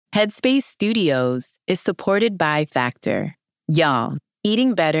Headspace Studios is supported by Factor. Y'all,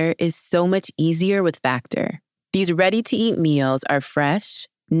 eating better is so much easier with Factor. These ready-to-eat meals are fresh,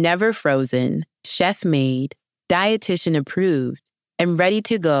 never frozen, chef-made, dietitian approved, and ready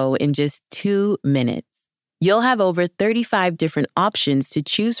to go in just 2 minutes. You'll have over 35 different options to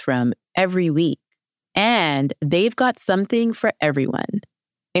choose from every week. And they've got something for everyone,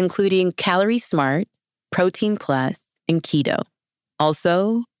 including Calorie Smart, Protein Plus, and Keto.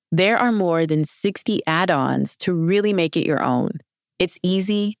 Also, there are more than 60 add-ons to really make it your own. It's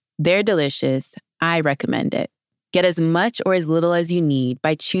easy, they're delicious, I recommend it. Get as much or as little as you need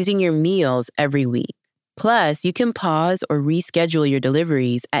by choosing your meals every week. Plus, you can pause or reschedule your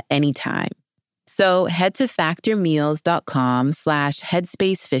deliveries at any time. So head to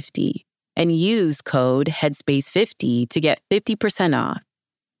factormeals.com/headspace50 and use code headspace50 to get 50% off.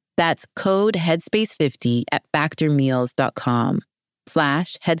 That's code headspace50 at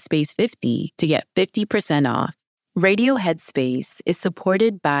factormeals.com/headspace50 to get 50% off. Radio Headspace is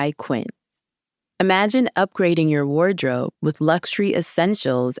supported by Quince. Imagine upgrading your wardrobe with luxury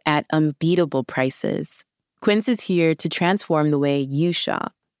essentials at unbeatable prices. Quince is here to transform the way you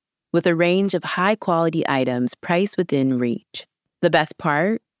shop, with a range of high-quality items priced within reach. The best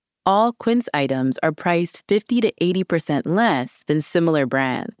part? All Quince items are priced 50 to 80% less than similar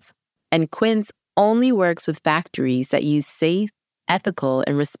brands. And Quince only works with factories that use safe, ethical,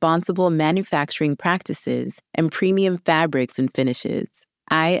 and responsible manufacturing practices and premium fabrics and finishes.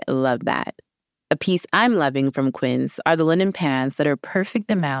 I love that. A piece I'm loving from Quince are the linen pants that are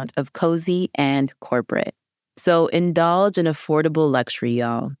perfect amount of cozy and corporate. So indulge in affordable luxury,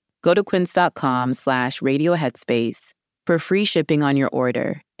 y'all. Go to quince.com/radioheadspace for free shipping on your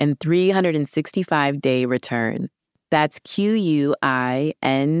order and 365-day returns. That's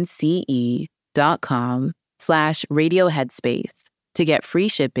QUINCE.com/radioheadspace to get free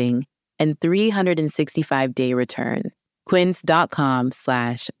shipping and 365-day returns.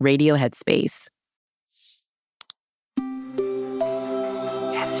 Quince.com/radioheadspace.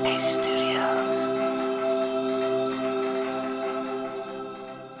 Headspace Studios.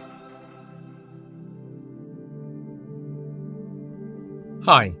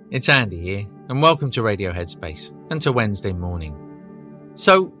 Hi, it's Andy here, and welcome to Radio Headspace and to Wednesday morning.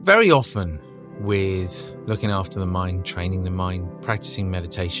 So, very often with looking after the mind, training the mind, practicing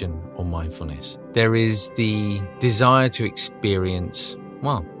meditation or mindfulness, there is the desire to experience,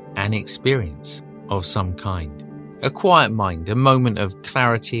 an experience of some kind. A quiet mind, a moment of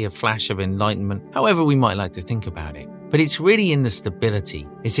clarity, a flash of enlightenment, however we might like to think about it. But it's really in the stability.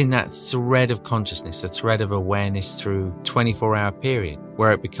 It's in that thread of consciousness, a thread of awareness through 24-hour period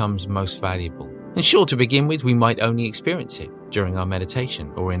where it becomes most valuable. And sure, to begin with, we might only experience it during our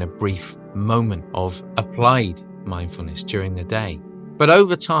meditation or in a brief moment of applied mindfulness during the day. But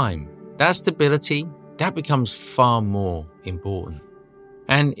over time, that stability, that becomes far more important.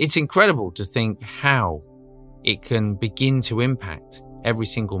 And it's incredible to think how it can begin to impact every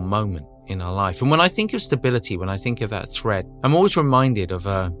single moment in our life. And when I think of stability, when I think of that thread, I'm always reminded of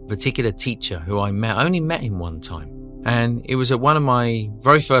a particular teacher who I only met him one time. And it was at one of my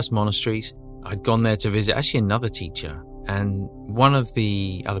very first monasteries. I'd gone there to visit actually another teacher. And one of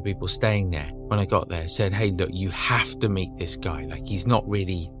the other people staying there, when I got there, said, "Hey, look, you have to meet this guy. Like, he's not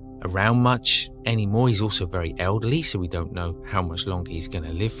really around much anymore. He's also very elderly, so we don't know how much longer he's going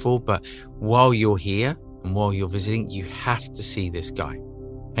to live for. But while you're here and while you're visiting, you have to see this guy."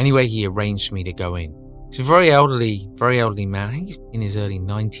 Anyway, he arranged for me to go in. He's a very elderly man. I think he's in his early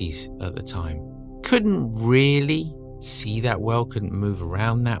 90s at the time. Couldn't really see that well, couldn't move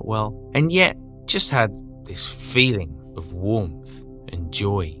around that well, and yet just had this feeling of warmth and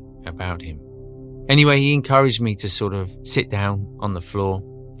joy about him. Anyway, he encouraged me to sort of sit down on the floor,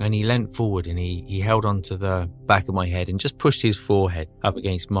 and he leant forward and he held onto the back of my head and just pushed his forehead up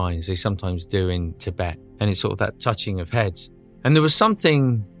against mine, as they sometimes do in Tibet. And it's sort of that touching of heads. And there was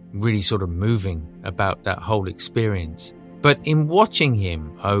something really sort of moving about that whole experience. But in watching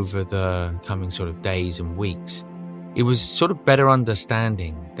him over the coming sort of days and weeks, it was sort of better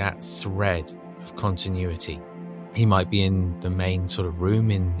understanding that thread of continuity. He might be in the main sort of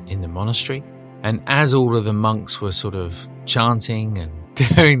room in the monastery. And as all of the monks were sort of chanting and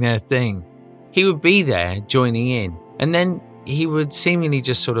doing their thing, he would be there joining in. And then he would seemingly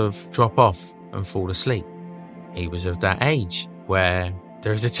just sort of drop off and fall asleep. He was of that age where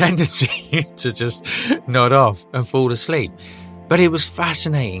there's a tendency to just nod off and fall asleep. But it was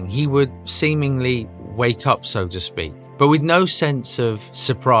fascinating. He would seemingly wake up, so to speak, but with no sense of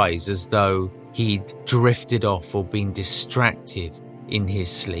surprise, as though he'd drifted off or been distracted in his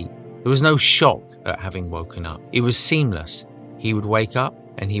sleep. There was no shock at having woken up. It was seamless. He would wake up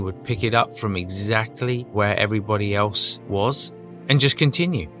and he would pick it up from exactly where everybody else was and just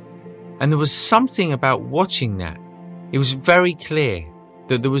continue. And there was something about watching that. It was very clear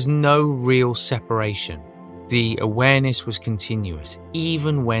that there was no real separation. The awareness was continuous.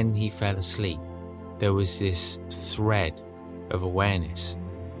 Even when he fell asleep, there was this thread of awareness.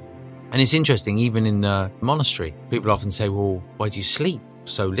 And it's interesting, even in the monastery, people often say, well, why do you sleep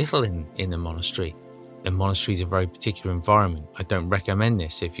so little in the monastery? The monastery is a very particular environment. I don't recommend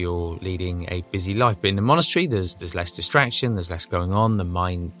this if you're leading a busy life. But in the monastery, there's less distraction, there's less going on. The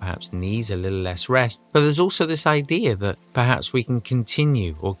mind perhaps needs a little less rest. But there's also this idea that perhaps we can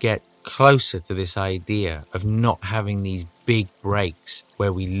continue or get closer to this idea of not having these big breaks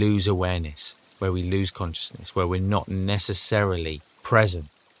where we lose awareness, where we lose consciousness, where we're not necessarily present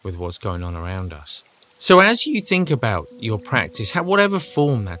with what's going on around us. So as you think about your practice, whatever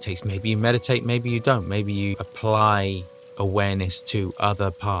form that takes, maybe you meditate, maybe you don't, maybe you apply awareness to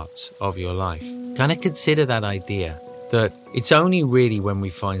other parts of your life, kind of consider that idea that it's only really when we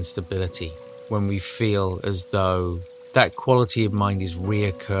find stability, when we feel as though that quality of mind is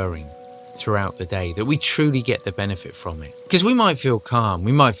reoccurring throughout the day, that we truly get the benefit from it. Because we might feel calm,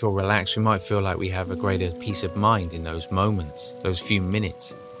 we might feel relaxed, we might feel like we have a greater peace of mind in those moments, those few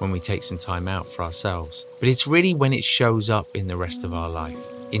minutes when we take some time out for ourselves. But it's really when it shows up in the rest of our life,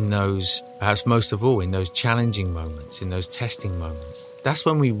 in those, perhaps most of all, in those challenging moments, in those testing moments. That's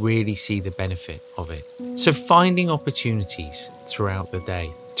when we really see the benefit of it. So finding opportunities throughout the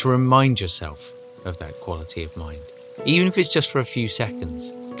day to remind yourself of that quality of mind, even if it's just for a few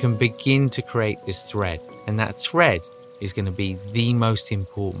seconds, can begin to create this thread. And that thread is going to be the most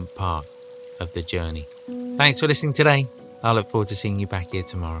important part of the journey. Thanks for listening today. I look forward to seeing you back here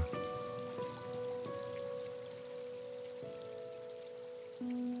tomorrow.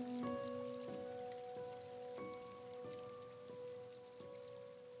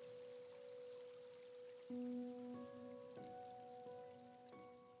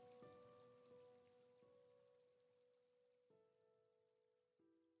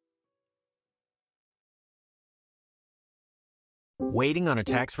 Waiting on a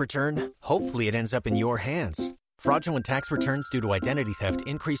tax return? Hopefully it ends up in your hands. Fraudulent tax returns due to identity theft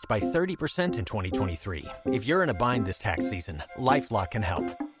increased by 30% in 2023. If you're in a bind this tax season, LifeLock can help.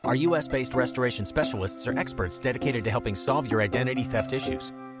 Our U.S.-based restoration specialists are experts dedicated to helping solve your identity theft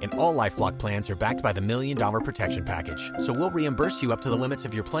issues. And all LifeLock plans are backed by the $1 Million Protection Package. So we'll reimburse you up to the limits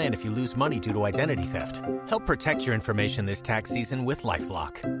of your plan if you lose money due to identity theft. Help protect your information this tax season with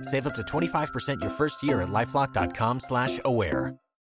LifeLock. Save up to 25% your first year at LifeLock.com/aware.